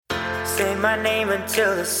Say my name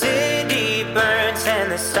until the city burns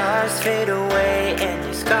and the stars fade away and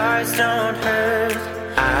your scars don't hurt.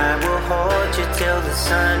 I will hold you till the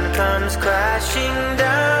sun comes crashing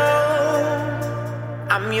down.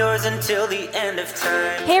 I'm yours until the end of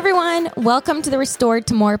time. Hey everyone, welcome to the Restored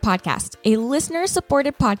to More podcast, a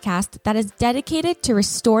listener-supported podcast that is dedicated to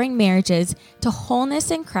restoring marriages to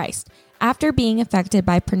wholeness in Christ after being affected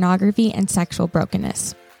by pornography and sexual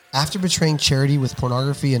brokenness. After betraying Charity with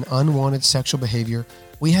pornography and unwanted sexual behavior,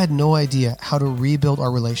 we had no idea how to rebuild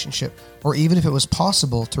our relationship, or even if it was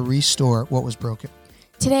possible to restore what was broken.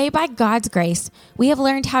 Today, by God's grace, we have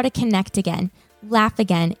learned how to connect again, laugh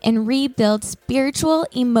again, and rebuild spiritual,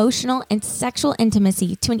 emotional, and sexual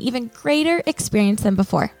intimacy to an even greater experience than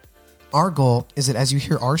before. Our goal is that as you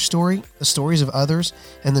hear our story, the stories of others,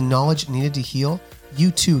 and the knowledge needed to heal,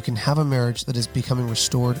 you too can have a marriage that is becoming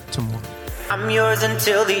restored to more. I'm yours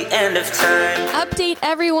until the end of time. Update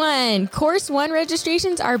everyone! Course 1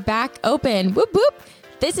 registrations are back open. Whoop whoop!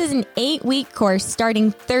 This is an 8-week course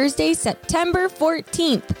starting Thursday, September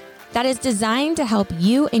 14th that is designed to help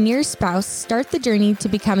you and your spouse start the journey to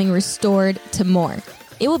becoming restored to more.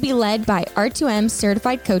 It will be led by R2M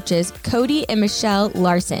certified coaches Cody and Michelle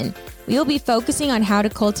Larson. We will be focusing on how to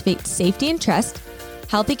cultivate safety and trust,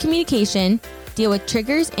 healthy communication, deal with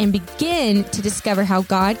triggers, and begin to discover how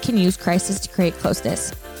God can use crisis to create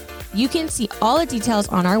closeness. You can see all the details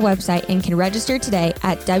on our website and can register today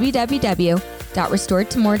at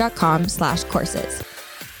www.restoredtomore.com/courses.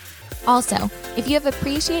 Also, if you have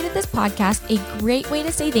appreciated this podcast, a great way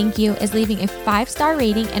to say thank you is leaving a 5-star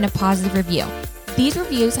rating and a positive review. These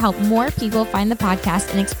reviews help more people find the podcast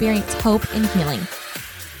and experience hope and healing.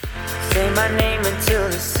 Say my name until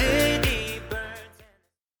the city burns.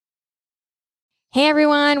 Hey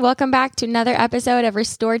everyone, welcome back to another episode of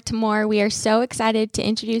Restored to More. We are so excited to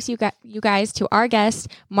introduce you guys to our guests,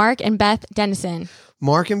 Mark and Beth Dennison.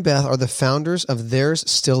 Mark and Beth are the founders of There's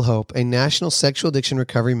Still Hope, a national sexual addiction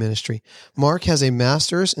recovery ministry. Mark has a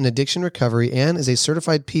master's in addiction recovery and is a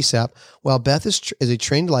certified PSAP, while Beth is a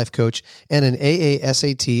trained life coach and an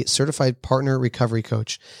AASAT certified partner recovery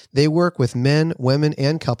coach. They work with men, women,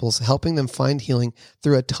 and couples, helping them find healing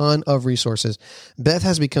through a ton of resources. Beth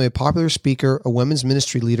has become a popular speaker, a women's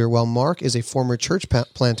ministry leader, while Mark is a former church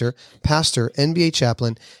planter, pastor, NBA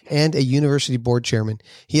chaplain, and a university board chairman.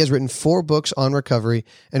 He has written 4 books on recovery,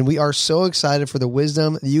 and we are so excited for the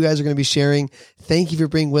wisdom that you guys are going to be sharing. Thank you for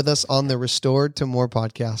being with us on the Restored to More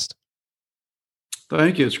podcast.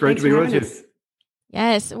 Thank you. It's great to be with you.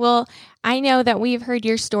 Yes. Well, I know that we've heard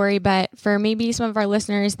your story, but for maybe some of our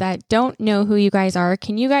listeners that don't know who you guys are,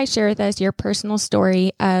 can you guys share with us your personal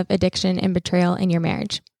story of addiction and betrayal in your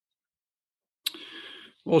marriage?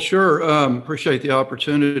 Well, sure. Appreciate the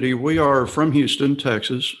opportunity. We are from Houston,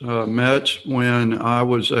 Texas. Met when I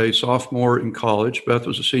was a sophomore in college. Beth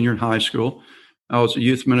was a senior in high school. I was a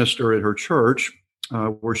youth minister at her church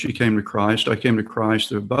where she came to Christ. I came to Christ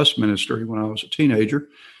through a bus ministry when I was a teenager.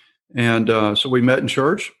 And so we met in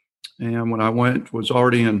church. And when I was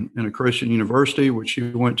already in a Christian university, which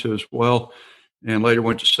she went to as well, and later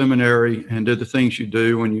went to seminary and did the things you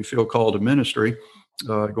do when you feel called to ministry.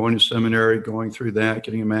 Going to seminary, going through that,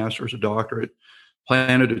 getting a master's, a doctorate,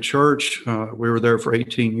 planted a church. We were there for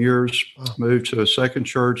 18 years, moved to a second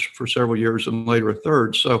church for several years, and later a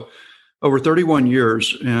third. So over 31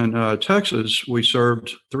 years in Texas, we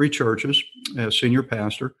served 3 churches as senior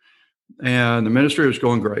pastor, and the ministry was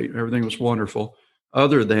going great. Everything was wonderful,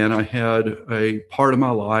 other than I had a part of my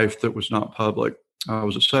life that was not public. I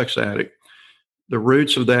was a sex addict. The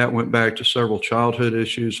roots of that went back to several childhood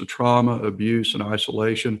issues of trauma, abuse, and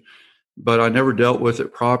isolation, but I never dealt with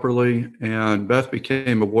it properly. And Beth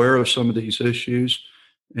became aware of some of these issues,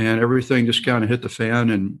 and everything just kind of hit the fan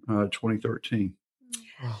in 2013.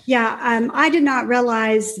 Yeah, I did not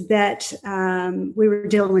realize that we were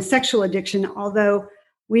dealing with sexual addiction, although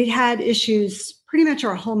we'd had issues pretty much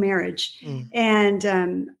our whole marriage. And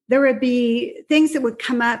there would be things that would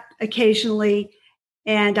come up occasionally,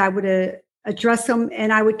 and I would address them,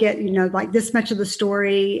 and I would get, like this much of the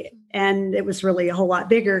story, and it was really a whole lot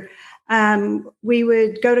bigger. We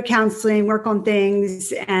would go to counseling, work on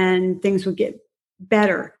things, and things would get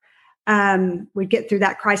better. We'd get through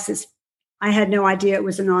that crisis. I had no idea it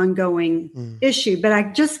was an ongoing issue, but I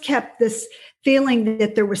just kept this feeling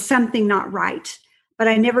that there was something not right, but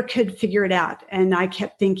I never could figure it out. And I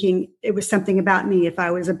kept thinking it was something about me. If I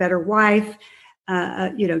was a better wife,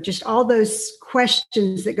 just all those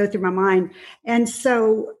questions that go through my mind. And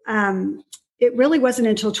so it really wasn't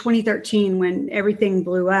until 2013 when everything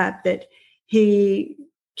blew up that he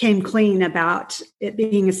came clean about it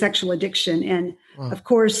being a sexual addiction. And of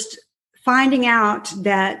course, finding out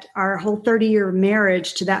that our whole 30-year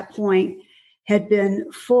marriage to that point had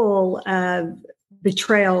been full of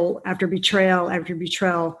betrayal after betrayal after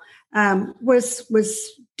betrayal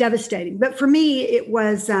was devastating. But for me, it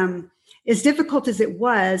was as difficult as it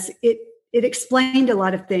was. It explained a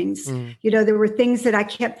lot of things. There were things that I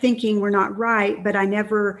kept thinking were not right, but I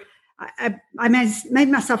never. I made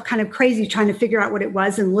myself kind of crazy trying to figure out what it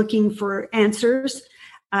was and looking for answers.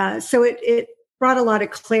 So it brought a lot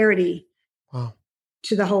of clarity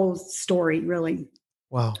to the whole story, really.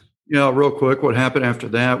 Wow. Yeah, real quick, what happened after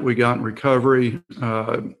that, we got in recovery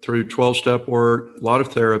through 12-step work, a lot of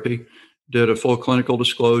therapy, did a full clinical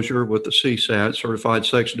disclosure with the CSAT, Certified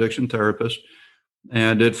Sex Addiction Therapist,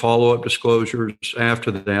 and did follow-up disclosures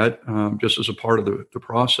after that, just as a part of the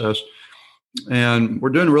process. And we're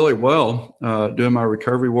doing really well, doing my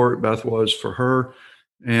recovery work. Beth was for her.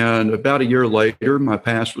 And about a year later, my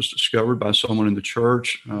past was discovered by someone in the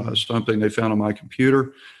church, something they found on my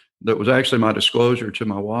computer that was actually my disclosure to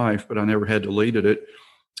my wife, but I never had deleted it.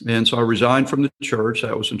 And so I resigned from the church.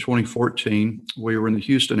 That was in 2014. We were in the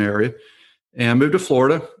Houston area and moved to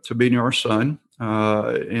Florida to be near our son,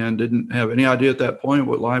 and didn't have any idea at that point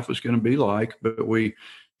what life was going to be like. But we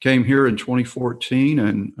came here in 2014,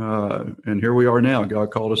 and here we are now.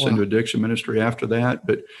 God called us into addiction ministry after that.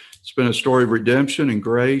 But it's been a story of redemption and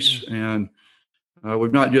grace, and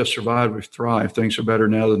we've not just survived, we've thrived. Things are better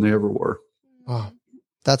now than they ever were. Wow.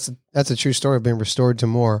 That's a true story of being restored to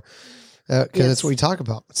more. Because that's what we talk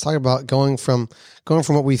about. Let's talk about going from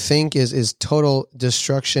what we think is total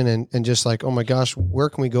destruction and just like, oh my gosh, where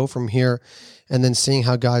can we go from here? And then seeing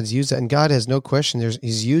how God's used that. And God has no question.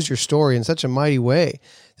 He's used your story in such a mighty way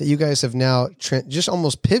that you guys have now just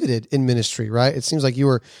almost pivoted in ministry, right? It seems like you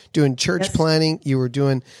were doing church planning. You were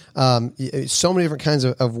doing so many different kinds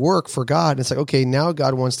of work for God. And it's like, okay, now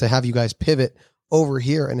God wants to have you guys pivot over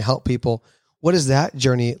here and help people. What does that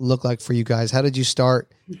journey look like for you guys? How did you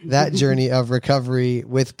start that journey of recovery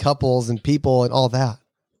with couples and people and all that?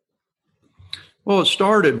 Well, it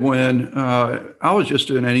started when I was just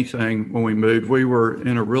doing anything when we moved. We were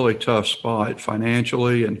in a really tough spot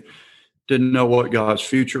financially and didn't know what God's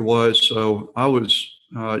future was. So I was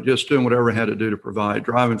just doing whatever I had to do to provide,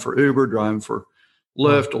 driving for Uber, driving for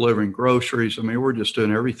Lyft, delivering groceries. I mean, we're just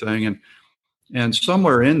doing everything. And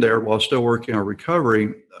somewhere in there, while still working on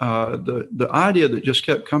recovery, the idea that just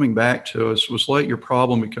kept coming back to us was let your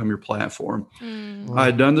problem become your platform. I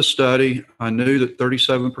had done the study. I knew that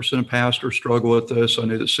 37% of pastors struggle with this. I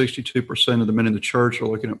knew that 62% of the men in the church are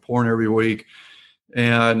looking at porn every week.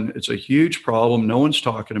 And it's a huge problem. No one's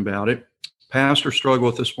talking about it. Pastors struggle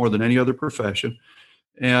with this more than any other profession.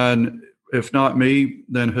 And if not me,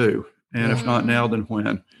 then who? And if not now, then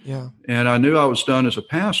when? Yeah. And I knew I was done as a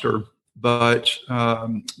pastor. But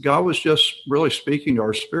God was just really speaking to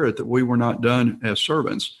our spirit that we were not done as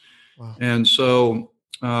servants. Wow. And so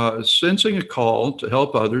sensing a call to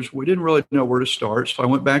help others, we didn't really know where to start. So I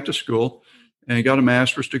went back to school and got a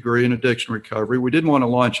master's degree in addiction recovery. We didn't want to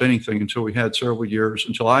launch anything until I had several years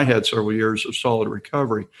of solid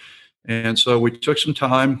recovery. And so we took some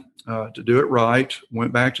time to do it right,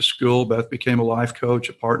 went back to school. Beth became a life coach,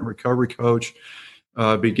 a partner recovery coach.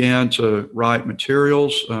 Began to write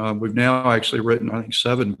materials. We've now actually written, I think,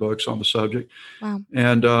 7 books on the subject. Wow.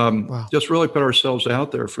 And just really put ourselves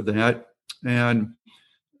out there for that. And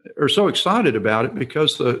are so excited about it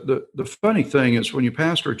because the funny thing is when you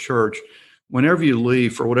pastor a church, whenever you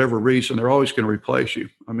leave for whatever reason, they're always going to replace you.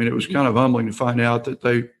 I mean, it was kind of humbling to find out that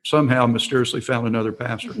they somehow mysteriously found another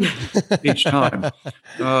pastor each time.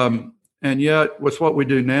 And yet with what we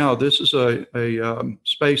do now, this is a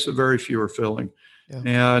space that very few are filling.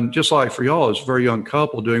 Yeah. And just like for y'all, as a very young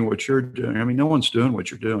couple doing what you're doing, I mean, no one's doing what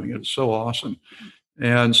you're doing. It's so awesome.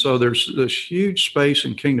 And so there's this huge space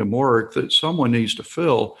in kingdom work that someone needs to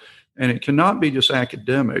fill. And it cannot be just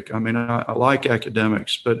academic. I mean, I like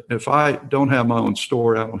academics, but if I don't have my own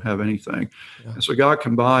story, I don't have anything. Yeah. And so God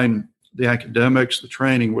combined the academics, the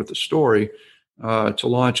training with the story to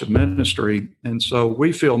launch a ministry. And so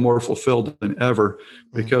we feel more fulfilled than ever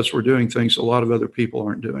because we're doing things a lot of other people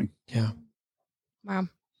aren't doing. Yeah. Wow.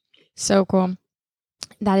 So cool.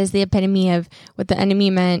 That is the epitome of what the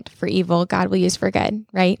enemy meant for evil, God will use for good,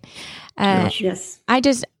 right? Yes. I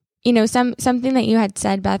just, something that you had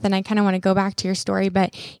said, Beth, and I kind of want to go back to your story,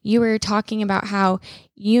 but you were talking about how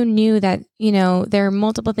you knew that, there are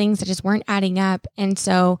multiple things that just weren't adding up. And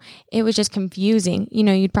so it was just confusing.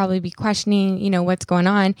 You'd probably be questioning, what's going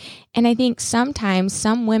on. And I think sometimes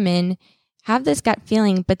some women have this gut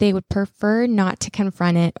feeling, but they would prefer not to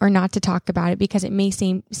confront it or not to talk about it because it may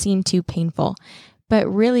seem too painful.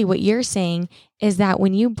 But really what you're saying is that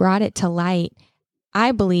when you brought it to light,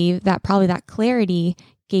 I believe that probably that clarity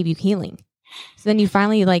gave you healing. So then you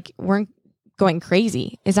finally weren't going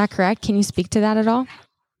crazy. Is that correct? Can you speak to that at all?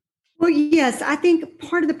 Well, yes, I think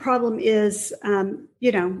part of the problem is,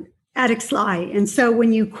 addicts lie. And so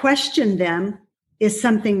when you question them, is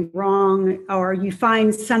something wrong, or you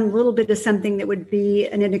find some little bit of something that would be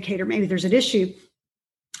an indicator, maybe there's an issue.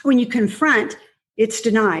 When you confront, it's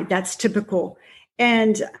denied. That's typical.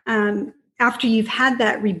 And after you've had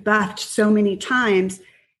that rebuffed so many times,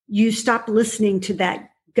 you stop listening to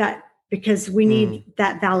that gut, because we need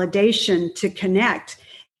that validation to connect.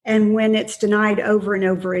 And when it's denied over and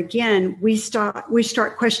over again, we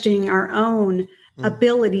start questioning our own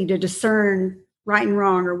ability to discern right and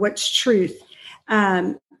wrong, or what's truth.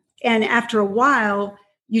 And after a while,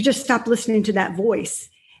 you just stop listening to that voice.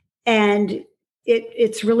 And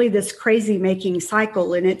it's really this crazy making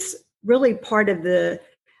cycle. And it's really part of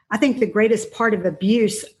I think the greatest part of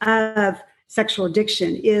abuse of sexual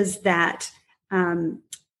addiction is that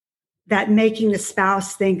making the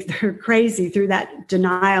spouse think they're crazy through that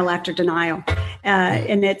denial after denial.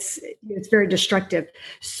 And it's very destructive.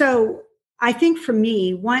 So I think for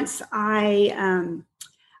me, once I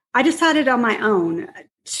decided on my own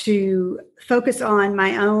to focus on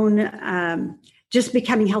my own, just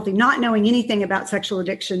becoming healthy, not knowing anything about sexual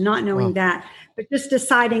addiction, not knowing that, but just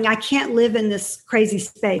deciding I can't live in this crazy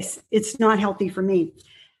space. It's not healthy for me.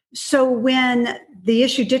 So when the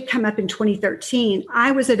issue did come up in 2013,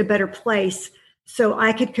 I was at a better place, so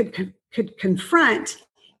I could confront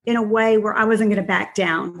in a way where I wasn't going to back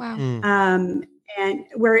down. Wow. And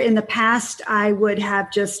where in the past I would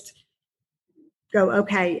have just go,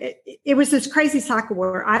 okay. It was this crazy cycle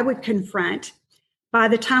where I would confront. By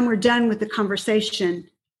the time we're done with the conversation,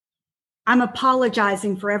 I'm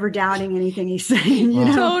apologizing for ever doubting anything he's saying. You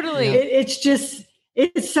know? Totally.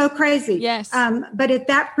 It's so crazy. Yes. But at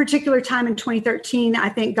that particular time in 2013, I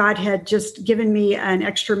think God had just given me an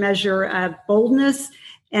extra measure of boldness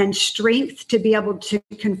and strength to be able to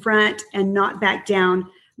confront and not back down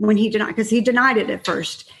when he denied, because he denied it at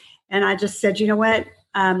first. And I just said, you know what?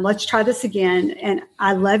 Let's try this again. And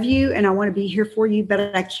I love you and I want to be here for you,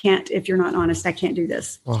 but I can't, if you're not honest, I can't do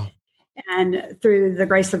this. Wow. And through the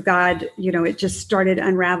grace of God, it just started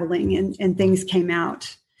unraveling and things came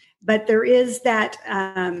out. But there is that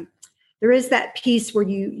piece where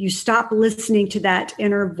you stop listening to that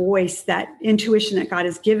inner voice, that intuition that God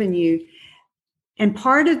has given you. And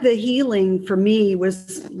part of the healing for me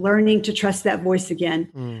was learning to trust that voice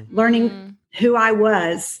again, learning who I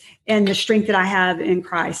was and the strength that I have in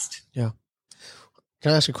Christ. Yeah.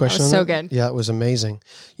 Can I ask a question? That was so good. Yeah, it was amazing.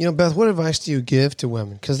 Beth, what advice do you give to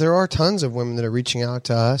women? Because there are tons of women that are reaching out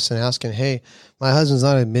to us and asking, hey, my husband's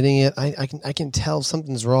not admitting it. I can tell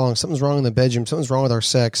something's wrong. Something's wrong in the bedroom. Something's wrong with our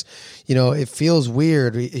sex. It feels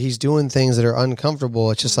weird. He's doing things that are uncomfortable.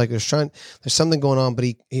 It's just like there's something going on, but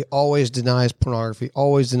he always denies pornography,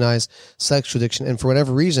 always denies sexual addiction. And for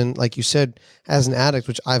whatever reason, like you said, as an addict,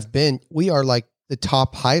 which I've been, we are like the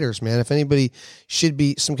top hiders, man. If anybody should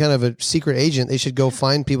be some kind of a secret agent, they should go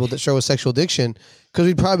find people that show a sexual addiction, because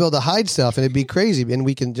we'd probably be able to hide stuff and it'd be crazy. And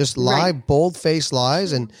we can just lie, bold-faced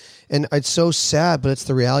lies. And it's so sad, but it's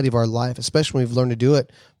the reality of our life, especially when we've learned to do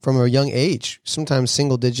it from a young age, sometimes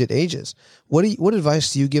single-digit ages. What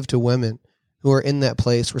advice do you give to women who are in that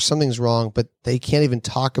place where something's wrong, but they can't even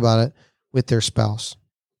talk about it with their spouse?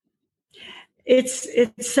 It's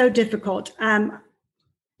so difficult.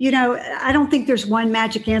 I don't think there's one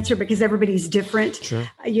magic answer because everybody's different. Sure.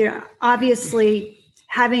 Obviously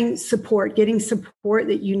having support, getting support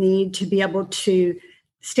that you need to be able to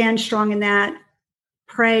stand strong in that,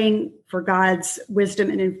 praying for God's wisdom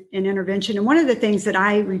and intervention. And one of the things that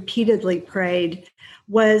I repeatedly prayed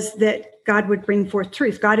was that God would bring forth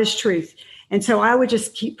truth. God is truth. And so I would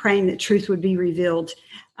just keep praying that truth would be revealed.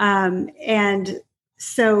 And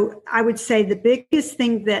so I would say the biggest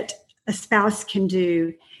thing that a spouse can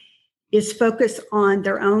do is focus on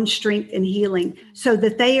their own strength and healing so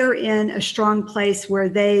that they are in a strong place where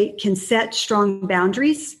they can set strong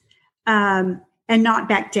boundaries and not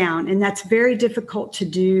back down. And that's very difficult to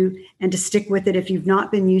do and to stick with it if you've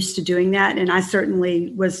not been used to doing that. And I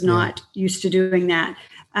certainly was not used to doing that.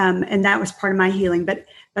 And that was part of my healing. But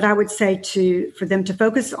I would say for them to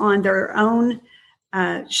focus on their own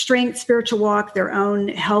strength, spiritual walk, their own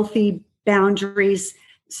healthy boundaries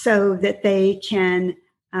so that they can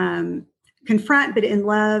confront, but in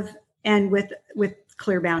love and with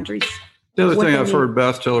clear boundaries. The other thing I've heard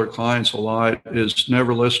Beth tell her clients a lot is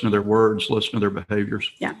never listen to their words, listen to their behaviors.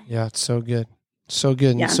 Yeah. Yeah, it's so good. So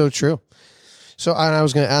good. And it's so true. So I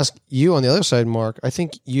was going to ask you on the other side, Mark, I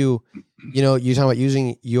think you talking about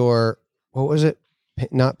using your, what was it?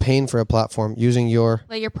 not paying for a platform, using your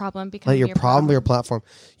Let your problem become your problem be your platform.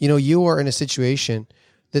 You know, you are in a situation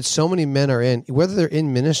that so many men are in, whether they're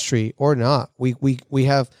in ministry or not. We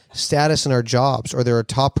have status in our jobs, or they're a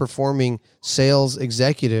top performing sales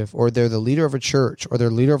executive, or they're the leader of a church, or they're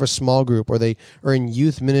leader of a small group, or they are in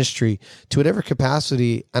youth ministry to whatever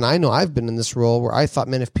capacity. And I know I've been in this role where I thought,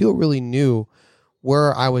 man, if people really knew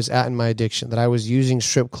where I was at in my addiction, that I was using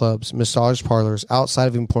strip clubs, massage parlors, outside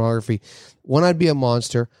of even pornography, one, I'd be a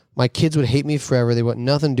monster. My kids would hate me forever. They want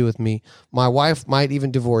nothing to do with me. My wife might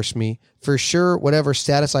even divorce me. For sure, whatever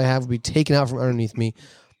status I have would be taken out from underneath me.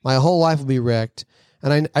 My whole life would be wrecked.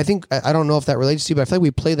 And I think, I don't know if that relates to you, but I feel like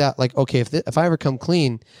we play that like, okay, if I ever come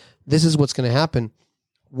clean, this is what's going to happen.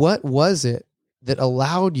 What was it that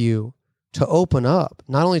allowed you to open up,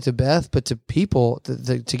 not only to Beth, but to people,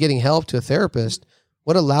 to getting help, to a therapist?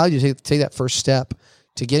 What allowed you to take that first step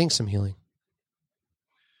to getting some healing?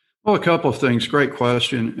 Well, a couple of things. Great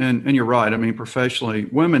question. And you're right. I mean, professionally,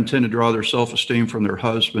 women tend to draw their self-esteem from their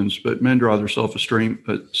husbands, but men draw their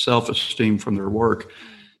self-esteem from their work.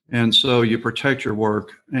 And so you protect your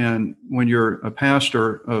work. And when you're a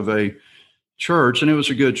pastor of a church, and it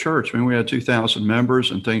was a good church. I mean, we had 2,000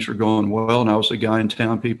 members and things were going well. And I was the guy in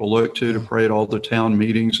town people look to pray at all the town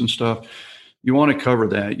meetings and stuff. You want to cover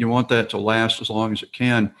that. You want that to last as long as it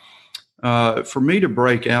can. For me to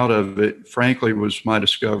break out of it, frankly, was my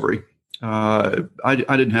discovery. I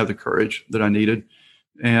didn't have the courage that I needed.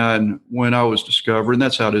 And when I was discovered, and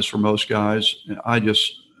that's how it is for most guys, I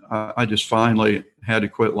just finally had to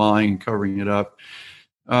quit lying and covering it up.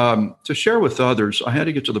 To share with others, I had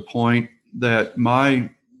to get to the point that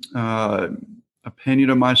my opinion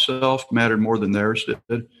of myself mattered more than theirs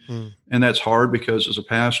did. And that's hard because as a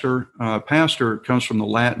pastor comes from the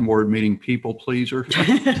Latin word meaning people pleaser.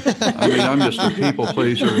 I mean, I'm just a people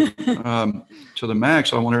pleaser to the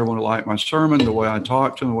max. I want everyone to like my sermon, the way I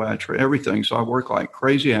talk to them, the way I treat everything. So I work like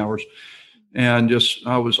crazy hours. And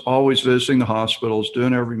I was always visiting the hospitals,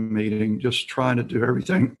 doing every meeting, just trying to do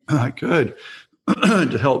everything I could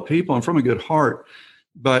to help people and from a good heart.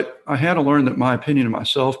 But I had to learn that my opinion of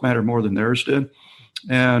myself mattered more than theirs did.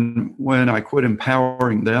 And when I quit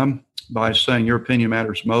empowering them by saying your opinion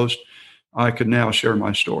matters most, I could now share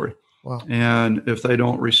my story. Wow. And if they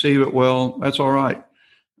don't receive it well, that's all right.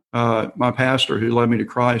 My pastor who led me to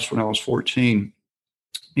Christ when I was 14,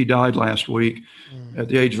 he died last week at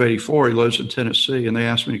the age of 84. He lives in Tennessee, and they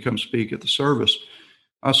asked me to come speak at the service.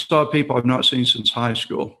 I saw people I've not seen since high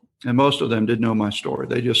school, and most of them didn't know my story.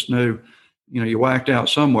 They just knew, you whacked out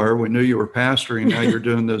somewhere. We knew you were pastoring. Now you're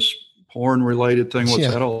doing this porn-related thing. What's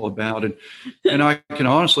that all about? And I can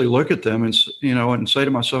honestly look at them and say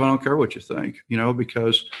to myself, I don't care what you think,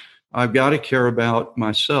 because I've got to care about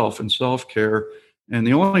myself and self-care. And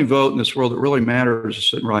the only vote in this world that really matters is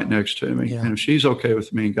sitting right next to me. Yeah. And if she's okay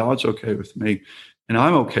with me, God's okay with me, and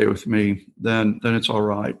I'm okay with me, then it's all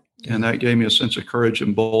right. Yeah. And that gave me a sense of courage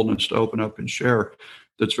and boldness to open up and share.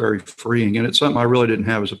 That's very freeing. And it's something I really didn't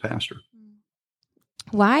have as a pastor.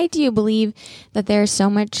 Why do you believe that there's so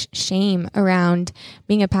much shame around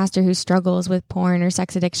being a pastor who struggles with porn or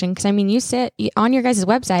sex addiction? Because, I mean, on your guys'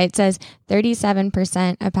 website, it says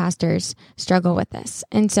 37% of pastors struggle with this.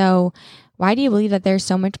 And so why do you believe that there's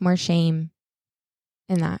so much more shame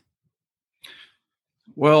in that?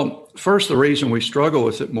 Well, first, the reason we struggle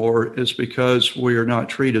with it more is because we are not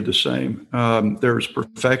treated the same. There's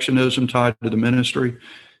perfectionism tied to the ministry.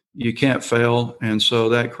 You can't fail. And so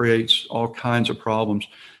that creates all kinds of problems.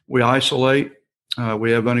 We isolate.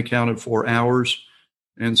 We have unaccounted for hours.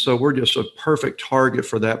 And so we're just a perfect target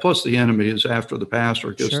for that. Plus, the enemy is after the pastor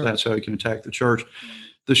because that's how he can attack the church.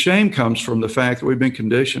 The shame comes from the fact that we've been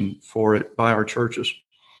conditioned for it by our churches.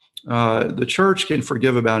 The church can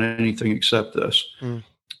forgive about anything except this.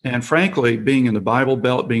 And frankly, being in the Bible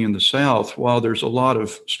Belt, being in the South, while there's a lot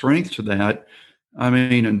of strength to that, I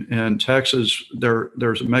mean, in Texas,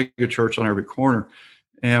 there's a mega church on every corner.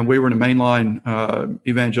 And we were in a mainline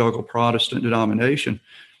evangelical Protestant denomination.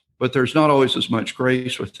 But there's not always as much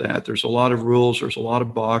grace with that. There's a lot of rules. There's a lot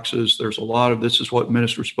of boxes. There's a lot of this is what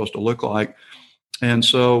ministry is supposed to look like. And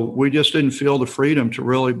so we just didn't feel the freedom to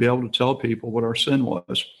really be able to tell people what our sin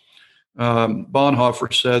was.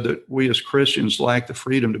 Bonhoeffer said that we as Christians lack the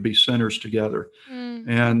freedom to be sinners together.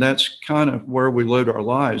 And that's kind of where we lived our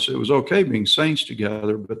lives. It was okay being saints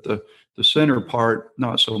together, but the sinner part,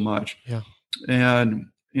 not so much. Yeah. And,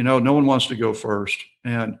 no one wants to go first.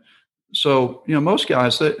 And so, most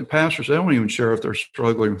guys, pastors, they don't even share if they're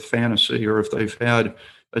struggling with fantasy or if they've had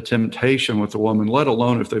a temptation with a woman, let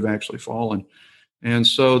alone if they've actually fallen. And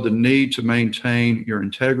so the need to maintain your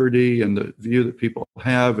integrity and the view that people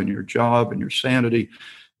have and your job and your sanity,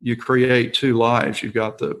 you create two lives. You've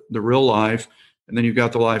got the real life, and then you've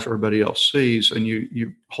got the life everybody else sees, and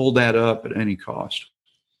you hold that up at any cost.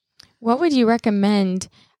 What would you recommend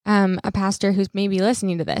a pastor who's maybe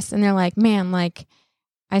listening to this and they're like, man, like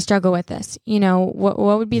I struggle with this, what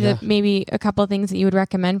would be maybe a couple of things that you would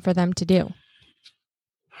recommend for them to do?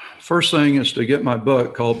 First thing is to get my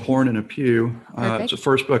book called Porn in a Pew. It's the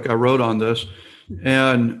first book I wrote on this,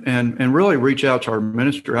 and really reach out to our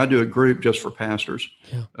ministry. I do a group just for pastors.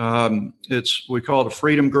 Yeah. We call it a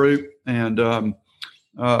freedom group. And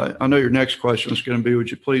I know your next question is going to be,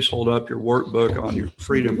 would you please hold up your workbook on your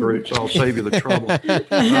freedom group? So I'll save you the trouble.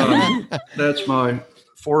 That's my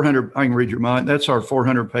 400, I can read your mind. That's our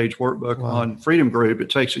 400-page workbook on freedom group.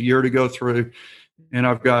 It takes a year to go through. And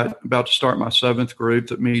I've got about to start my 7th group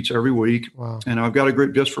that meets every week. Wow. And I've got a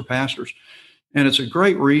group just for pastors. And it's a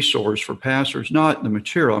great resource for pastors, not the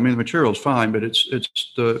material. I mean, the material is fine, but it's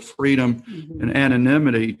the freedom and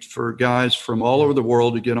anonymity for guys from all over the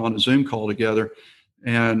world to get on a Zoom call together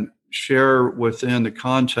and share within the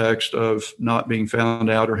context of not being found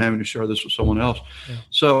out or having to share this with someone else. Yeah.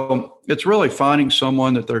 So it's really finding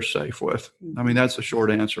someone that they're safe with. I mean, that's the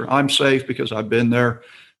short answer. I'm safe because I've been there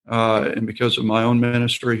and because of my own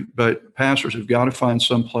ministry, but pastors have got to find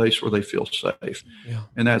some place where they feel safe. Yeah.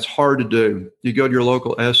 And that's hard to do. You go to your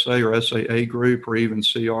local SA or SAA group or even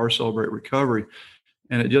CR, Celebrate Recovery,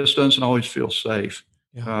 and it just doesn't always feel safe.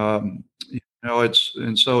 Yeah.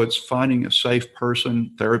 So it's finding a safe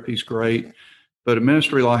person. Therapy's great, but a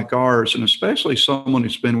ministry like ours, and especially someone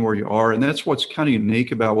who's been where you are, and that's what's kind of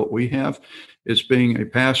unique about what we have, is being a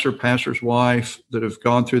pastor's wife that have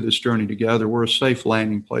gone through this journey together. We're a safe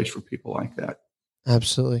landing place for people like that.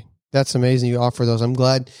 Absolutely. That's amazing. You offer those. I'm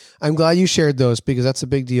glad you shared those because that's a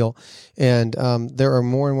big deal. And there are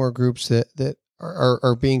more and more groups that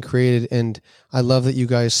are being created. And I love that you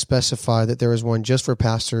guys specify that there is one just for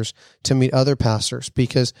pastors to meet other pastors,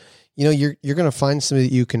 because you're going to find somebody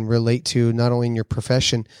that you can relate to, not only in your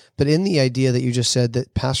profession, but in the idea that you just said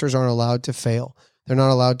that pastors aren't allowed to fail. They're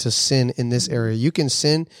not allowed to sin in this area. You can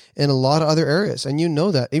sin in a lot of other areas, and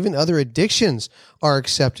that. Even other addictions are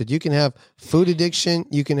accepted. You can have food addiction.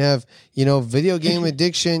 You can have, video game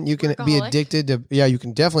addiction. You can be addicted to, you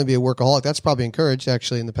can definitely be a workaholic. That's probably encouraged,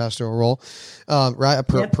 actually, in the pastoral role, right?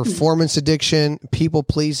 Performance addiction, people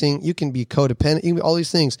pleasing. You can be codependent, you can be all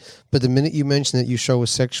these things. But the minute you mention that you struggle with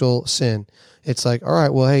sexual sin, it's like, all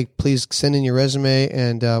right, well, hey, please send in your resume,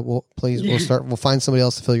 and we'll find somebody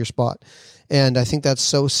else to fill your spot. And I think that's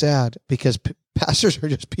so sad because pastors are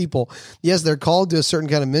just people. Yes, they're called to a certain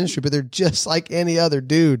kind of ministry, but they're just like any other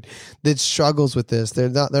dude that struggles with this. They're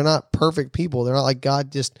not perfect people. They're not like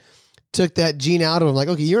God just took that gene out of them. Like,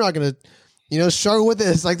 okay, you're not going to, struggle with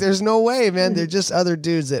this. Like, there's no way, man. They're just other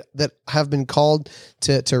dudes that have been called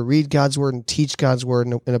to read God's word and teach God's word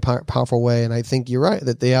in a powerful way. And I think you're right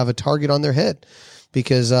that they have a target on their head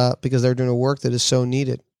because they're doing a work that is so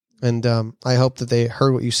needed. And I hope that they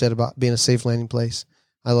heard what you said about being a safe landing place.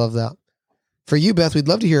 I love that. For you, Beth, we'd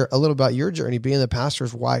love to hear a little about your journey being the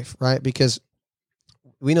pastor's wife, right? Because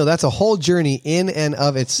we know that's a whole journey in and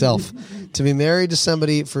of itself. To be married to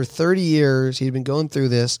somebody for 30 years, he'd been going through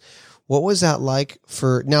this. What was that like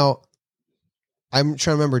now, I'm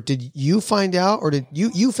trying to remember, did you find out or did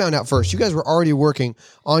you found out first? You guys were already working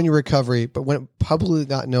on your recovery, but when it publicly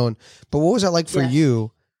got known. But what was that like for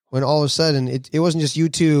you? When all of a sudden, it wasn't just you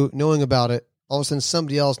two knowing about it, all of a sudden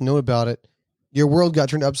somebody else knew about it, your world got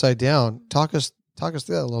turned upside down. Talk us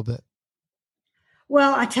through that a little bit.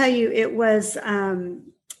 Well, I tell you, it was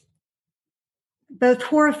both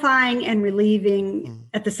horrifying and relieving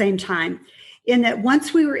at the same time, in that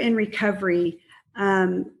once we were in recovery,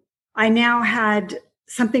 I now had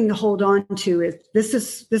something to hold on to. This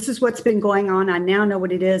is what's been going on. I now know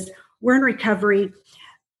what it is. We're in recovery,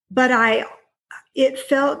 but it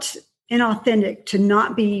felt inauthentic to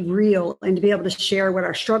not be real and to be able to share what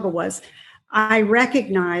our struggle was. I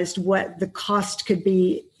recognized what the cost could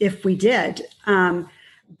be if we did,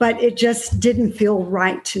 but it just didn't feel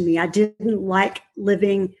right to me. I didn't like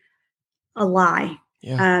living a lie.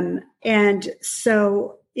 Yeah. And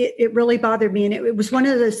so it really bothered me. And it was one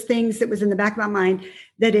of those things that was in the back of my mind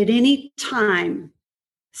that at any time,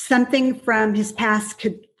 something from his past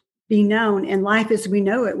could be known and life as we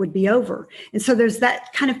know it would be over. And so there's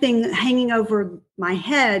that kind of thing hanging over my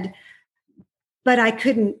head, but I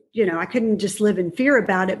couldn't just live in fear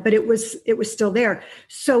about it, but it was still there.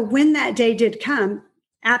 So when that day did come,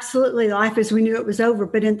 absolutely life as we knew it was over.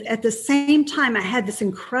 But at the same time, I had this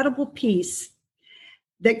incredible peace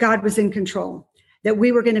that God was in control, that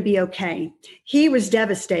we were going to be okay. He was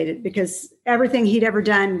devastated because everything he'd ever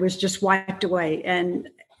done was just wiped away. And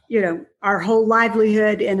our whole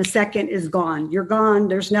livelihood in a second is gone. You're gone.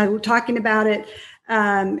 There's no talking about it.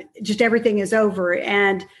 Just everything is over.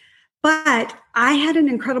 But I had an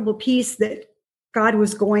incredible peace that God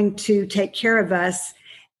was going to take care of us.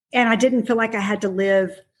 And I didn't feel like I had to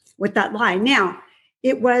live with that lie. Now,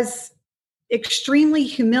 it was extremely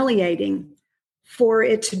humiliating for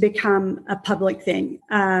it to become a public thing.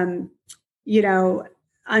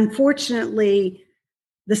 Unfortunately,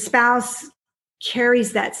 the spouse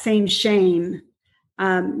carries that same shame.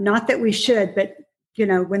 Not that we should, but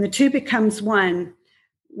when the two becomes one,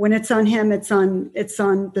 when it's on him, it's on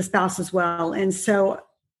the spouse as well. And so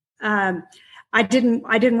I didn't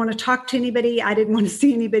want to talk to anybody. I didn't want to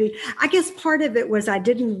see anybody. I guess part of it was I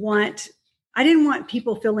didn't want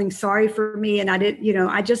people feeling sorry for me. And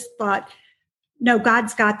I just thought, no,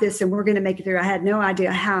 God's got this and we're going to make it through. I had no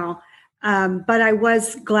idea how. But I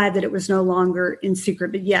was glad that it was no longer in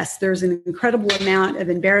secret. But yes, there's an incredible amount of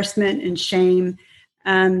embarrassment and shame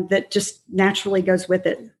that just naturally goes with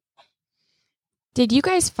it. Did you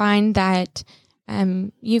guys find that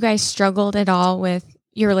you guys struggled at all with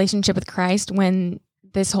your relationship with Christ when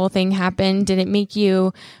this whole thing happened? Did it make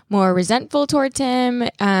you more resentful towards him?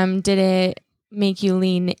 Did it make you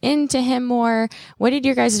lean into him more? What did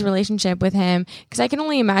your guys' relationship with him? Because I can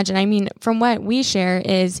only imagine, from what we share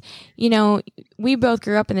is, we both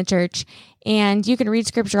grew up in the church and you can read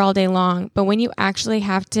scripture all day long, but when you actually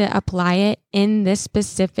have to apply it in this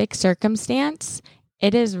specific circumstance,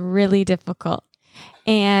 it is really difficult.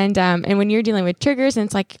 And when you're dealing with triggers and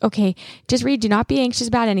it's like, okay, just read, do not be anxious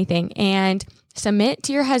about anything and submit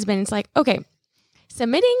to your husband. It's like, okay,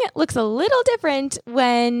 submitting looks a little different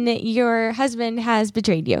when your husband has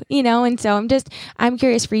betrayed you, And so I'm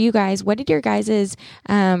curious for you guys, what did your guys'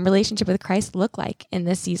 relationship with Christ look like in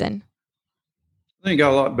this season? I think it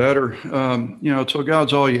got a lot better. Till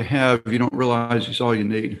God's all you have, you don't realize he's all you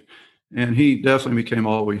need. And he definitely became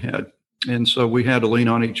all we had. And so we had to lean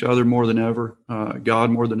on each other more than ever,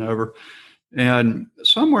 God more than ever. And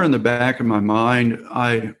somewhere in the back of my mind,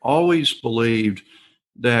 I always believed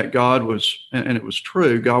that God was, and it was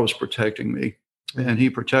true, God was protecting me. And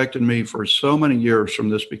he protected me for so many years from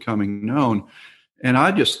this becoming known. And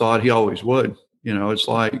I just thought he always would. It's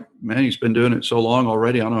like, man, he's been doing it so long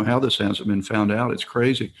already. I don't know how this hasn't been found out. It's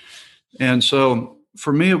crazy. And so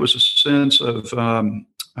for me, it was a sense of,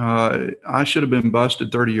 I should have been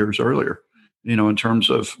busted 30 years earlier, in terms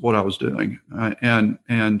of what I was doing,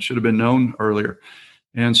 and should have been known earlier.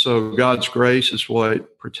 And so God's grace is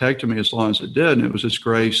what protected me as long as it did. And it was his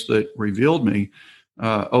grace that revealed me,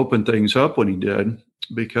 opened things up when he did,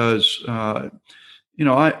 because, I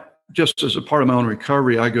just as a part of my own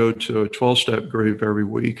recovery, I go to a 12-step group every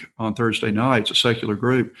week on Thursday nights, a secular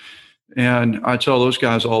group. And I tell those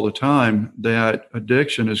guys all the time that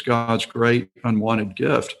addiction is God's great unwanted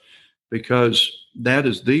gift, because that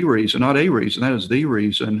is the reason, not a reason, that is the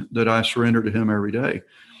reason that I surrender to him every day.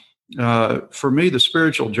 For me, the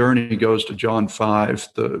spiritual journey goes to John 5.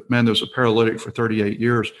 The man that was a paralytic for 38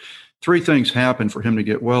 years. 3 things happened for him to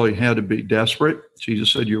get well. He had to be desperate. Jesus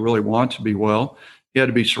said, you really want to be well. He had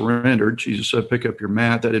to be surrendered. Jesus said, pick up your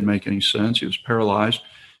mat. That didn't make any sense. He was paralyzed.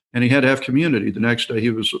 And he had to have community. The next day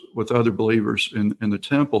he was with other believers in the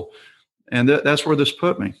temple. And that's where this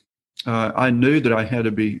put me. I knew that I had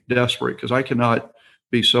to be desperate because I cannot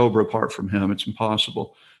be sober apart from him. It's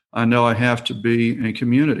impossible. I know I have to be in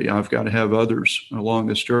community. I've got to have others along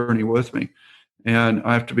this journey with me. And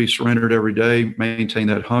I have to be surrendered every day, maintain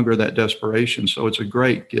that hunger, that desperation. So it's a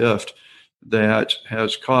great gift that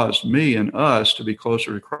has caused me and us to be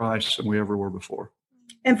closer to Christ than we ever were before.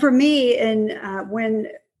 And for me, and when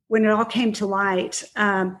it all came to light,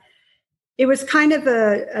 it was kind of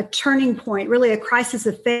a turning point, really a crisis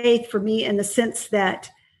of faith for me, in the sense that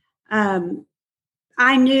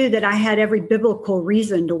I knew that I had every biblical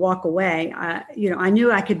reason to walk away. I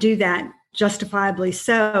knew I could do that justifiably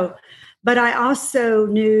so, but I also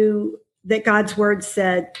knew that God's word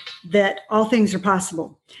said that all things are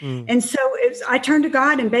possible. And so I turned to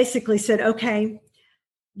God and basically said, okay,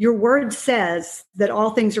 your word says that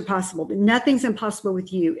all things are possible, but nothing's impossible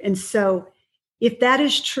with you. And so if that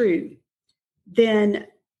is true, then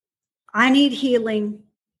I need healing.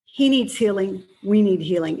 He needs healing. We need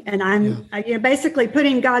healing. And I'm basically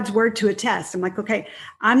putting God's word to a test. I'm like, okay,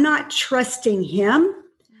 I'm not trusting him.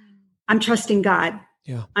 I'm trusting God.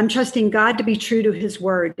 Yeah. I'm trusting God to be true to his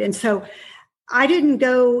word. And so I didn't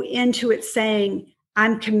go into it saying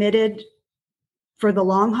I'm committed for the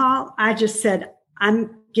long haul. I just said,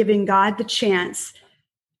 I'm giving God the chance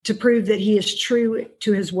to prove that he is true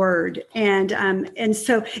to his word. And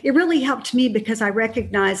so it really helped me, because I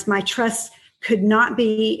recognized my trust could not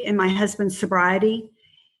be in my husband's sobriety.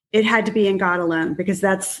 it had to be in God alone, because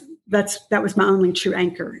that was my only true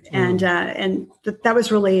anchor. And that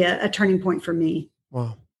was really a turning point for me.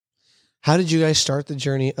 Wow. How did you guys start the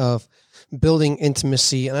journey of building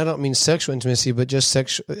intimacy? And I don't mean sexual intimacy, but just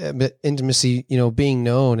sexual intimacy, being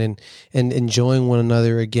known and enjoying one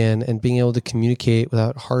another again and being able to communicate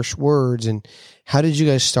without harsh words. And how did you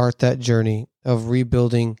guys start that journey of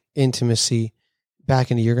rebuilding intimacy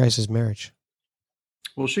back into your guys' marriage?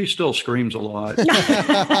 Well, she still screams a lot. So,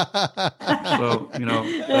 I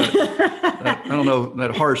don't know,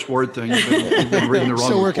 that harsh word thing, you've been reading the wrong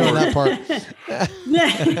Still working on that part.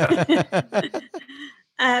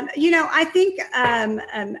 I think,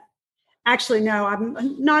 actually, no,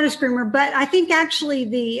 I'm not a screamer, but I think actually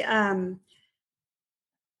the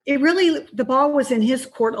ball was in his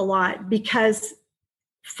court a lot, because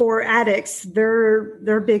for addicts,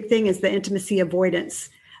 their big thing is the intimacy avoidance.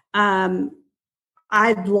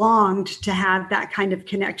 I longed to have that kind of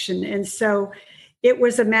connection. And so it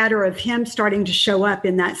was a matter of him starting to show up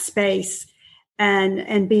in that space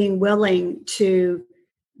and being willing to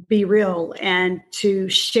be real and to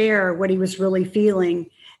share what he was really feeling.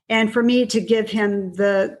 And for me to give him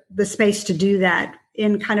the space to do that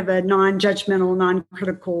in kind of a non-judgmental,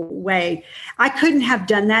 non-critical way. I couldn't have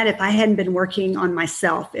done that if I hadn't been working on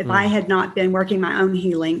myself. If I had not been working my own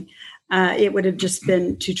healing, it would have just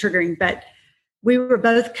been too triggering. But we were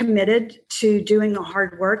both committed to doing the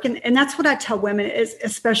hard work. And that's what I tell women, is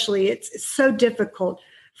especially it's so difficult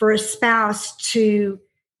for a spouse to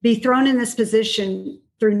be thrown in this position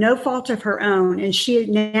through no fault of her own. And she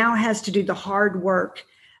now has to do the hard work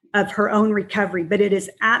of her own recovery. But it is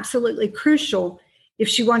absolutely crucial if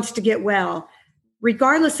she wants to get well,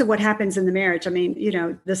 regardless of what happens in the marriage. I mean,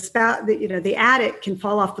 the spouse, the addict can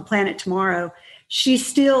fall off the planet tomorrow. She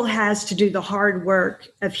still has to do the hard work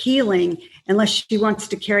of healing, unless she wants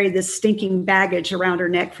to carry this stinking baggage around her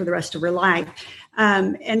neck for the rest of her life.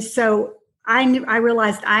 And so I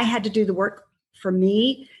realized I had to do the work for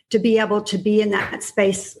me to be able to be in that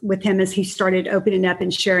space with him as he started opening up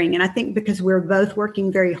and sharing. And I think because we're both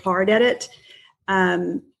working very hard at it,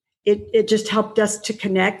 it just helped us to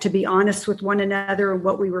connect, to be honest with one another,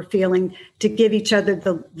 what we were feeling, to give each other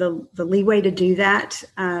the leeway to do that,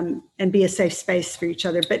 and be a safe space for each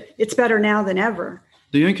other. But it's better now than ever.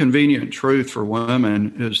 The inconvenient truth for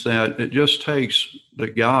women is that it just takes the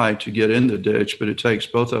guy to get in the ditch, but it takes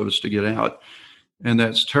both of us to get out. And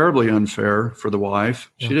that's terribly unfair for the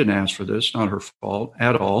wife. She didn't ask for this, not her fault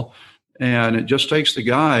at all. And it just takes the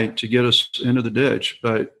guy to get us into the ditch,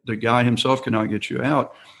 but the guy himself cannot get you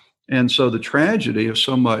out. And so the tragedy of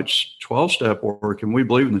so much 12-step work, and we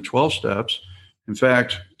believe in the 12 steps. In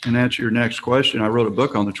fact, in answer to your next question, I wrote a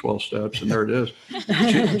book on the 12 steps, and there it is,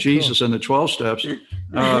 Jesus and the 12 steps.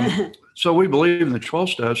 So we believe in the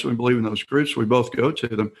 12 steps. We believe in those groups. We both go to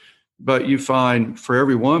them. But you find for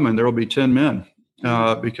every woman, there will be 10 men,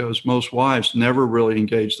 because most wives never really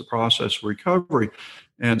engage the process of recovery.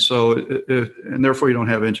 And so, and therefore you don't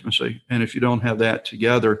have intimacy. And if you don't have that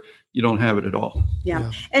together, you don't have it at all.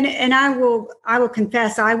 Yeah. And I will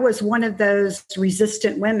confess, I was one of those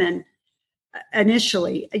resistant women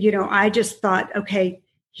initially. I just thought, okay,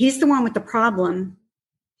 he's the one with the problem.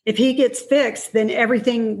 If he gets fixed, then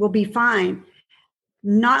everything will be fine.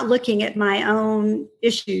 Not looking at my own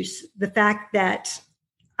issues, the fact that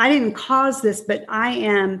I didn't cause this, but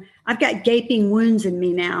I've got gaping wounds in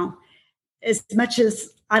me now. As much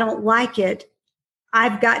as I don't like it,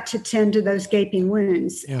 I've got to tend to those gaping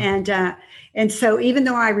wounds. Yeah. And so even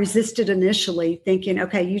though I resisted initially, thinking,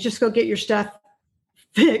 okay, you just go get your stuff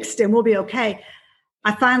fixed and we'll be okay,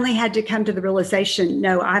 I finally had to come to the realization,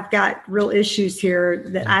 no, I've got real issues here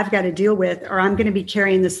that I've got to deal with, or I'm going to be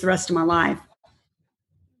carrying this the rest of my life.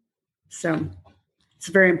 So it's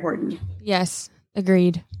very important. Yes,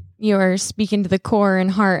 agreed. You are speaking to the core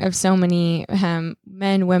and heart of so many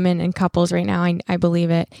men, women, and couples right now. I believe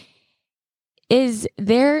it. Is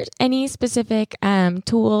there any specific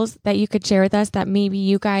tools that you could share with us that maybe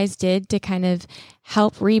you guys did to kind of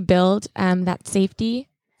help rebuild that safety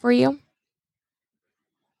for you?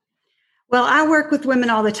 Well, I work with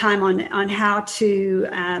women all the time on how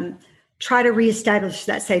to try to reestablish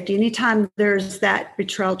that safety. Anytime there's that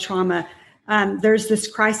betrayal trauma, there's this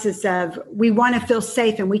crisis of we want to feel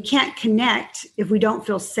safe and we can't connect if we don't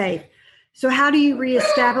feel safe. So how do you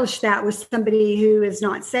reestablish that with somebody who is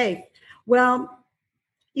not safe? Well,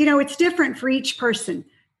 it's different for each person.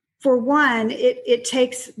 For one, it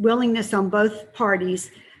takes willingness on both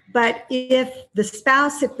parties. But if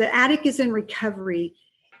the addict is in recovery,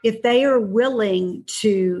 if they are willing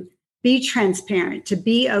to be transparent, to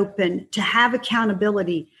be open, to have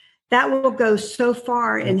accountability, that will go so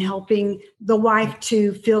far in helping the wife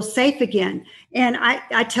to feel safe again. And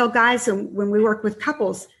I tell guys when we work with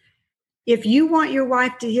couples, if you want your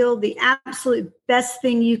wife to heal, the absolute best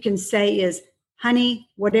thing you can say is, honey,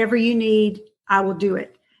 whatever you need, I will do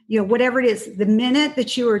it. Whatever it is, the minute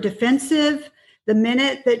that you are defensive, the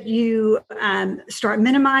minute that you start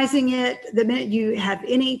minimizing it, the minute you have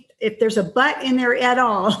if there's a but in there at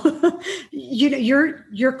all,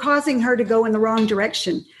 you're causing her to go in the wrong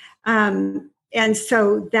direction. And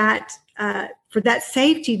so that for that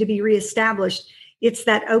safety to be reestablished, it's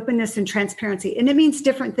that openness and transparency. And it means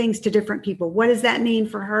different things to different people. What does that mean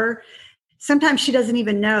for her? Sometimes she doesn't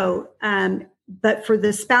even know. But for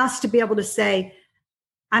the spouse to be able to say,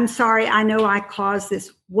 I'm sorry, I know I caused this.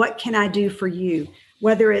 What can I do for you?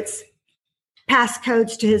 Whether it's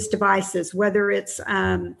passcodes to his devices, whether it's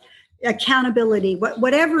accountability,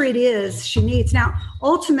 whatever it is she needs. Now,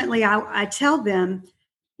 ultimately, I tell them,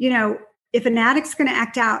 if an addict's going to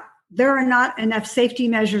act out, there are not enough safety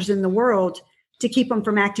measures in the world to keep them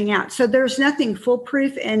from acting out. So there's nothing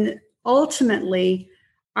foolproof. And ultimately,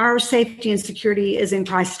 our safety and security is in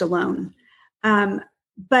Christ alone.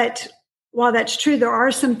 But while that's true, there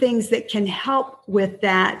are some things that can help with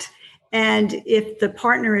that. And if the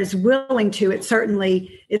partner is willing to, it certainly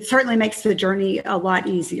makes the journey a lot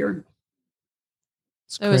easier.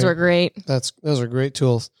 Those were great. Those are great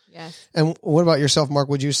tools. Yes. And what about yourself, Mark?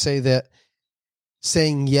 Would you say that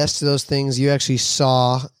saying yes to those things, you actually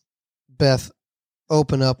saw Beth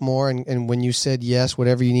open up more? And when you said yes,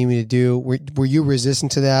 whatever you need me to do, were you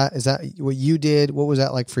resistant to that? Is that what you did? What was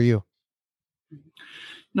that like for you?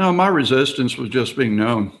 No, my resistance was just being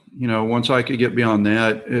known. Once I could get beyond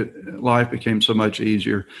that, life became so much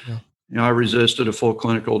easier. Yeah. I resisted a full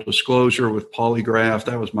clinical disclosure with polygraph.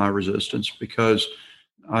 That was my resistance because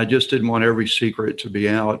I just didn't want every secret to be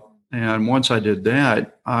out. And once I did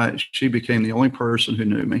that, she became the only person who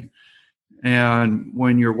knew me. And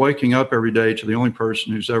when you're waking up every day to the only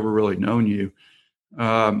person who's ever really known you,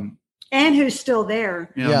 and who's still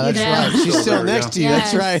there. Yeah, that's right. She's still next to you.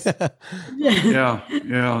 Yes. That's right.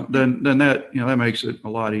 Yeah. Then that, that makes it a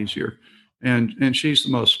lot easier. And she's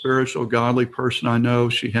the most spiritual, godly person I know.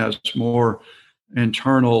 She has more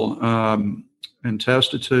internal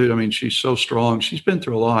intensitude. I mean, she's so strong. She's been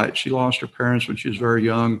through a lot. She lost her parents when she was very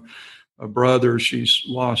young, a brother. She's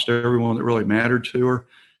lost everyone that really mattered to her.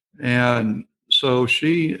 And so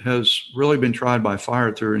she has really been tried by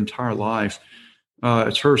fire through her entire life.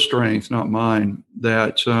 It's her strength, not mine,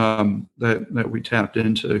 that we tapped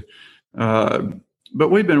into. But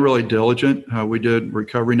we've been really diligent. We did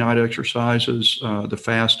recovery night exercises, the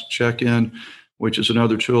fast check-in, which is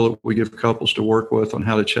another tool that we give couples to work with on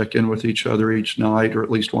how to check in with each other each night or at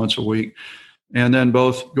least once a week. And then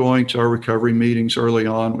both going to our recovery meetings early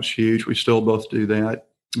on was huge. We still both do that.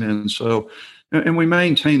 And so, and we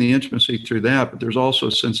maintain the intimacy through that, but there's also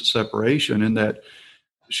a sense of separation in that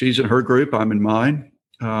she's in her group, I'm in mine.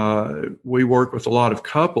 We work with a lot of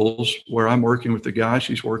couples where I'm working with the guy,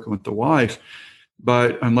 she's working with the wife.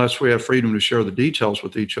 But unless we have freedom to share the details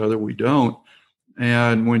with each other, we don't.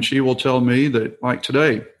 And when she will tell me that, like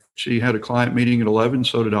today, she had a client meeting at 11,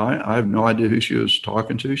 so did I. I have no idea who she was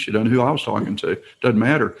talking to. She doesn't know who I was talking to. Doesn't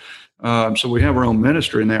matter. So we have our own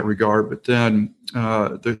ministry in that regard. But then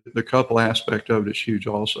the couple aspect of it is huge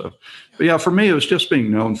also. But yeah, for me, it was just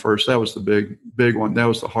being known first. That was the big one. That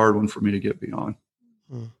was the hard one for me to get beyond.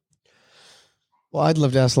 Well, I'd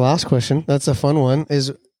love to ask the last question. That's a fun one.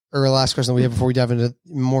 Or the last question that we have before we dive into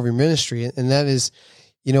more of your ministry. And that is,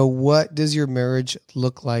 what does your marriage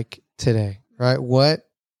look like today? Right?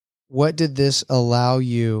 What did this allow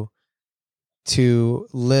you to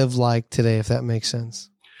live like today, if that makes sense?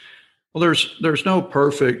 Well, there's no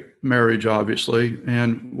perfect marriage, obviously,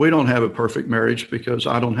 and we don't have a perfect marriage because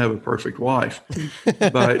I don't have a perfect wife.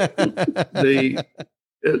 But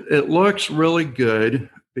it looks really good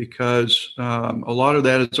because a lot of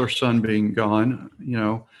that is our son being gone.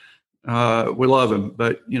 We love him,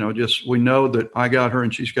 but just we know that I got her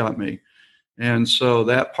and she's got me. And so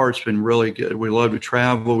that part's been really good. We love to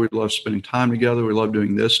travel. We love spending time together. We love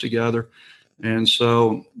doing this together. And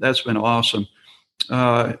so that's been awesome.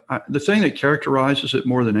 The thing that characterizes it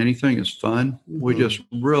more than anything is fun. Mm-hmm. We just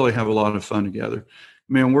really have a lot of fun together.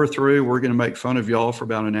 I mean, we're through, we're going to make fun of y'all for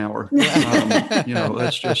about an hour.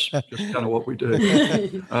 That's just kind of what we do.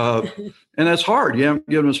 And that's hard. You haven't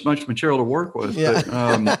given us much material to work with. Yeah.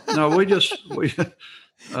 But no,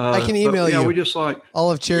 I can email you. We just like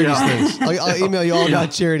all of Charity's things. I'll email you all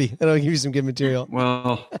about Charity, and I'll give you some good material.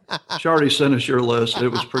 Well, Charity sent us your list. It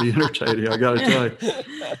was pretty entertaining, I got to tell you.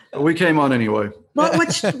 But we came on anyway. Well,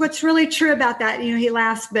 what's really true about that, he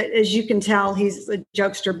laughs, but as you can tell, he's a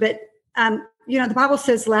jokester. But the Bible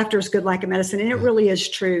says laughter is good like a medicine, and it really is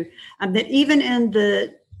true. That even in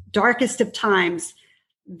the darkest of times,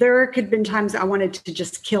 there could have been times I wanted to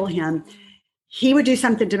just kill him. He would do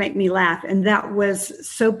something to make me laugh. And that was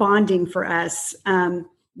so bonding for us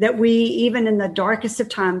that we, even in the darkest of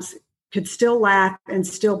times, could still laugh and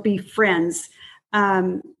still be friends.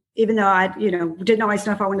 Even though I, didn't always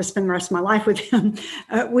know if I wanted to spend the rest of my life with him.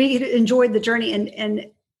 We enjoyed the journey. And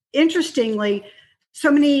interestingly, so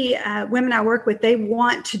many women I work with, they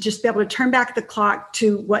want to just be able to turn back the clock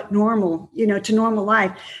to what normal, to normal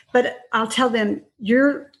life. But I'll tell them,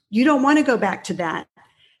 you don't want to go back to that.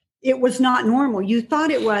 It was not normal. You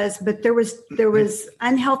thought it was, but there was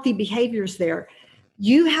unhealthy behaviors there.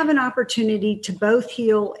 You have an opportunity to both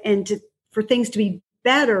heal and for things to be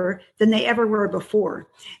better than they ever were before.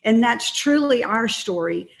 And that's truly our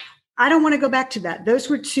story. I don't want to go back to that. Those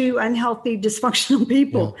were two unhealthy, dysfunctional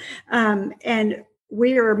people. Yeah. And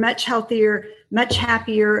we are much healthier, much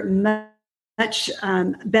happier, much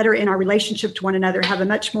better in our relationship to one another, have a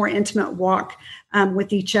much more intimate walk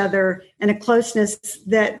with each other, and a closeness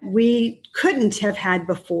that we couldn't have had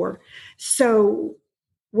before. So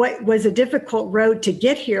what was a difficult road to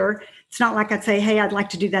get here, it's not like I'd say, hey, I'd like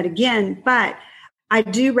to do that again, but I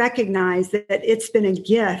do recognize that it's been a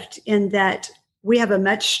gift in that we have a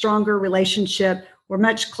much stronger relationship. We're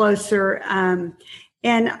much closer.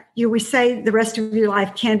 And we say the rest of your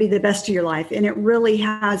life can be the best of your life. And it really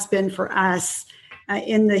has been for us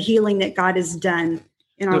in the healing that God has done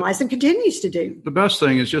in our lives and continues to do. The best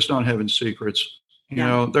thing is just not having secrets.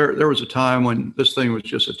 There was a time when this thing was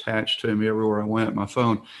just attached to me everywhere I went, my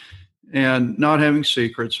phone, and not having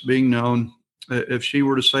secrets, being known. If she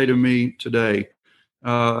were to say to me today,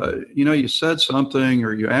 you said something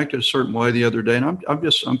or you acted a certain way the other day, and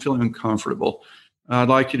I'm feeling uncomfortable. I'd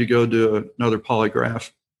like you to go do another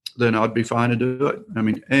polygraph, then I'd be fine to do it. I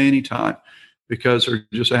mean, anytime, because there's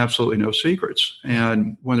just absolutely no secrets.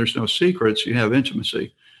 And when there's no secrets, you have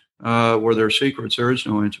intimacy. Where there are secrets, there is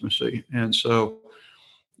no intimacy. And so,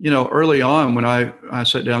 early on when I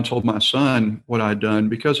sat down and told my son what I'd done,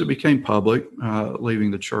 because it became public,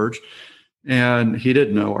 leaving the church, and he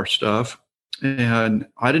didn't know our stuff. And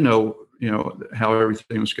I didn't know, how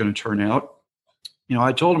everything was going to turn out.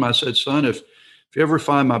 I told him, I said, son, if you ever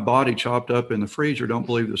find my body chopped up in the freezer, don't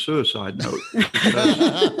believe the suicide note.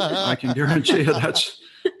 I can guarantee you that's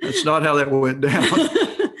not how that went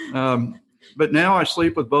down. But now I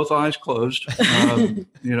sleep with both eyes closed, and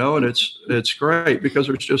it's great because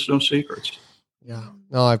there's just no secrets. Yeah,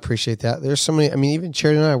 no, I appreciate that. There's so many, even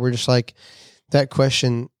Charity and I, we're just like, that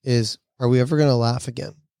question is, are we ever going to laugh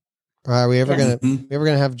again? Or are we ever going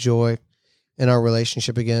to have joy in our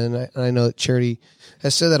relationship again? And I know that Charity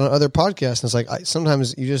has said that on other podcasts. And it's like,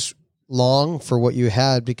 sometimes you just long for what you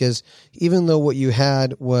had, because even though what you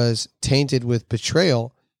had was tainted with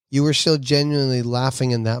betrayal, you were still genuinely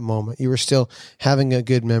laughing in that moment. You were still having a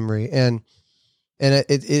good memory. And it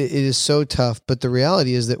is so tough. But the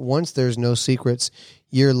reality is that once there's no secrets,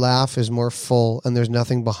 your laugh is more full and there's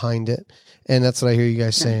nothing behind it. And that's what I hear you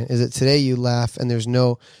guys saying, is that today you laugh and there's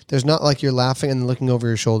not like you're laughing and looking over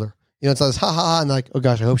your shoulder. It's like, ha ha ha, and like, oh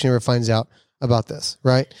gosh, I hope she never finds out about this,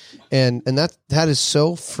 right? And that is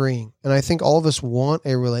so freeing. And I think all of us want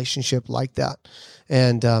a relationship like that.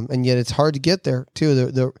 And yet it's hard to get there too.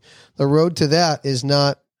 The road to that is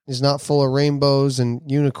not full of rainbows and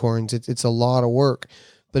unicorns. It's a lot of work,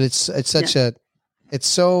 but it's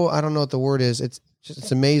so, I don't know what the word is.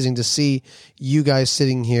 It's amazing to see you guys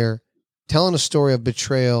sitting here telling a story of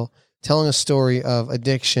betrayal, telling a story of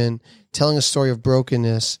addiction, telling a story of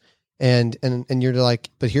brokenness. And you're like,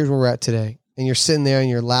 but here's where we're at today. And you're sitting there and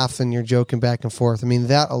you're laughing, you're joking back and forth.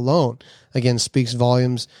 That alone, again, speaks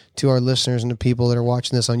volumes to our listeners and to people that are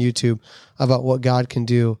watching this on YouTube about what God can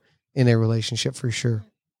do in a relationship, for sure.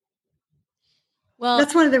 Well,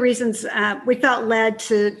 that's one of the reasons we felt led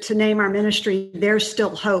to name our ministry There's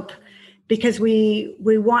Still Hope, because we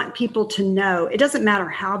want people to know it doesn't matter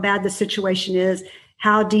how bad the situation is,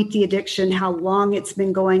 how deep the addiction, how long it's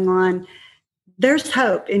been going on. There's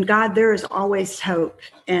hope. In God, there is always hope.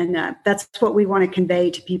 And that's what we want to convey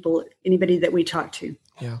to people, anybody that we talk to.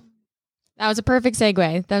 Yeah. That was a perfect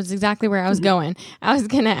segue. That was exactly where I was going. I was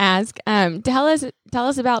going to ask, tell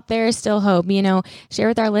us about There's Still Hope. Share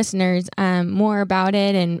with our listeners more about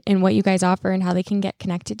it and what you guys offer and how they can get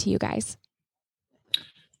connected to you guys.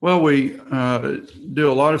 Well, we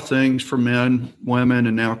do a lot of things for men, women,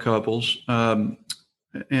 and now couples. And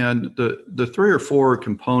the 3 or 4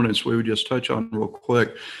 components we would just touch on real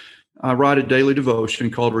quick. I write a daily devotion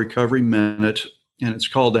called Recovery Minute, and it's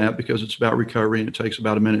called that because it's about recovery and it takes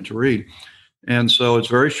about a minute to read. And so it's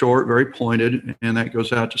very short, very pointed, and that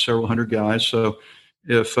goes out to several hundred guys. So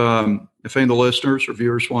if any of the listeners or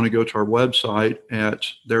viewers want to go to our website at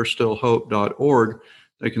there'sstillhope.org,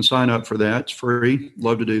 they can sign up for that. It's free.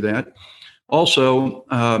 Love to do that. Also,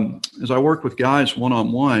 as I work with guys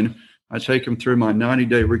one-on-one, I take them through my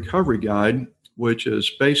 90-day recovery guide, which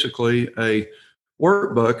is basically a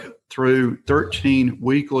workbook through 13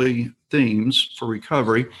 weekly themes for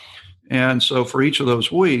recovery. And so for each of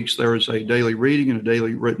those weeks, there is a daily reading and a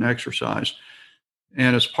daily written exercise.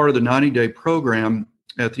 And as part of the 90-day program,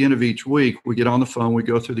 at the end of each week, we get on the phone, we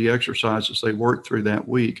go through the exercises they work through that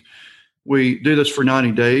week. We do this for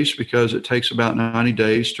 90 days because it takes about 90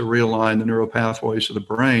 days to realign the neural pathways of the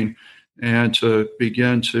brain and to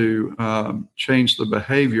begin to change the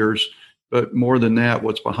behaviors. But more than that,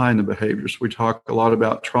 what's behind the behaviors. We talk a lot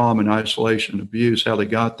about trauma and isolation and abuse, how they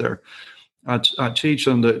got there. I teach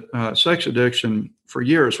them that sex addiction, for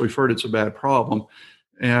years, we've heard it's a bad problem.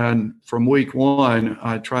 And from week 1,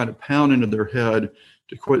 I try to pound into their head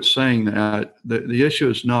to quit saying that. The issue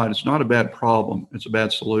is it's not a bad problem, it's a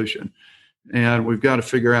bad solution. And we've got to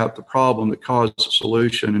figure out the problem that caused the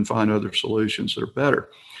solution and find other solutions that are better.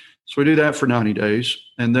 So we do that for 90 days.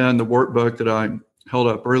 And then the workbook that I held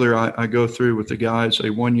up earlier, I go through with the guys a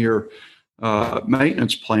 1-year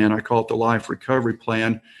maintenance plan. I call it the Life Recovery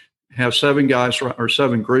Plan. Have 7 guys or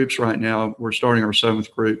 7 groups right now. We're starting our 7th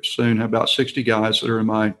group soon. Have about 60 guys that are in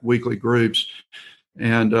my weekly groups.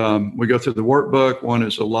 And we go through the workbook. One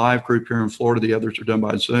is a live group here in Florida. The others are done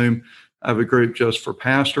by Zoom. I have a group just for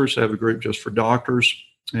pastors. I have a group just for doctors.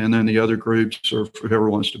 And then the other groups are for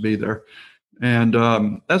whoever wants to be there. And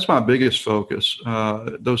that's my biggest focus,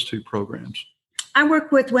 those 2 programs. I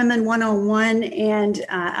work with women one-on-one, and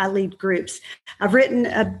I lead groups. I've written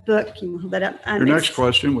a book. Can you hold that up? Your next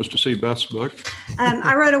question was to see Beth's book.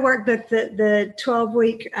 I wrote a workbook, the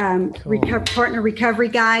 12-week partner recovery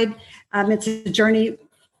guide. It's a journey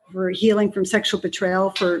for healing from sexual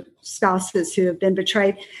betrayal for spouses who have been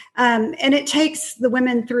betrayed. And it takes the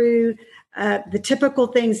women through the typical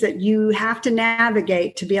things that you have to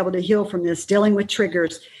navigate to be able to heal from this, dealing with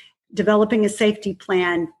triggers, developing a safety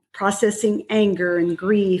plan, processing anger and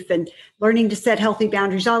grief, and learning to set healthy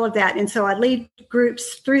boundaries, all of that. And so I lead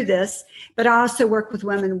groups through this, but I also work with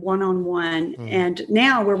women one-on-one. And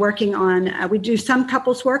now we're working on, we do some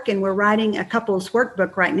couples work, and we're writing a couples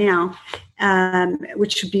workbook right now,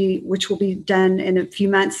 which will be done in a few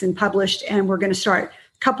months and published. And we're going to start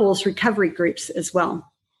couples recovery groups as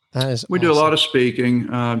well. That is We awesome. do a lot of speaking.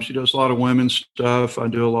 She does a lot of women's stuff. I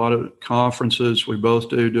do a lot of conferences. We both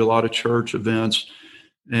do a lot of church events.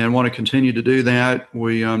 And want to continue to do that.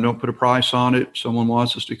 We don't put a price on it. If someone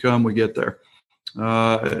wants us to come, we get there.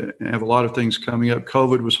 I have a lot of things coming up.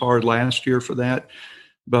 COVID was hard last year for that,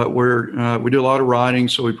 but we do a lot of writing,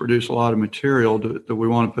 so we produce a lot of material that we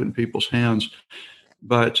want to put in people's hands.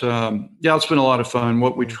 But it's been a lot of fun.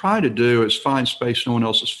 What we try to do is find space no one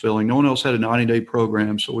else is filling. No one else had a 90-day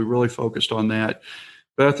program, so we really focused on that.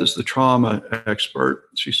 Beth is the trauma expert.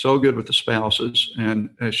 She's so good with the spouses, and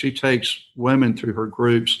as she takes women through her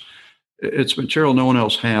groups, it's material no one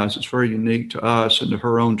else has. It's very unique to us and to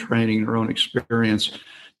her own training, her own experience,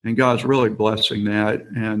 and God's really blessing that,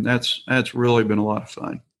 and that's really been a lot of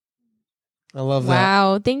fun. I love that.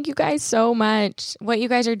 Wow. Thank you guys so much. What you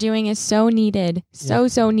guys are doing is so needed.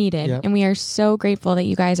 So needed. Yep. And we are so grateful that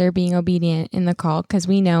you guys are being obedient in the call, because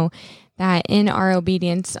we know that in our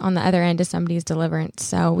obedience on the other end is somebody's deliverance.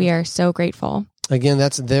 So we are so grateful. Again,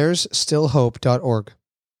 that's there'sstillhope.org,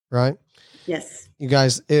 right? Yes. You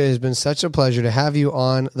guys, it has been such a pleasure to have you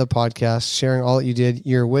on the podcast, sharing all that you did,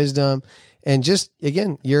 your wisdom, and just,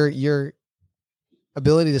 again, your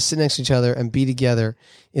ability to sit next to each other and be together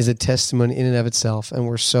is a testimony in and of itself. And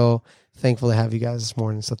we're so thankful to have you guys this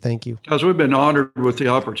morning. So thank you. Guys, we've been honored with the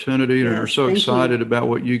opportunity and Yes, are so thank excited you. about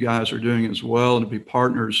what you guys are doing as well, and to be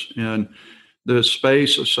partners in the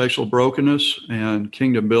space of sexual brokenness and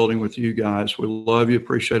kingdom building with you guys. We love you.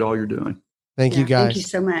 Appreciate all you're doing. Thank you, guys. Thank you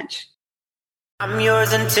so much. I'm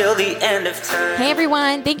yours until the end of time. Hey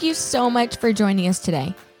everyone, thank you so much for joining us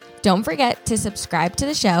today. Don't forget to subscribe to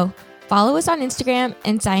the show, follow us on Instagram,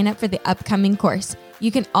 and sign up for the upcoming course.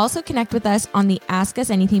 You can also connect with us on the Ask Us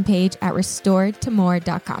Anything page at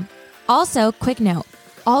restoredtomore.com. Also, quick note,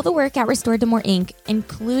 All the work at Restored to More Inc.,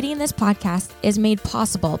 including this podcast, is made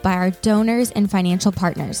possible by our donors and financial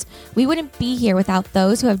partners. We wouldn't be here without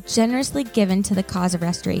those who have generously given to the cause of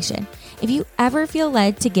restoration. If you ever feel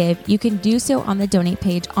led to give, you can do so on the donate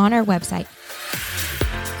page on our website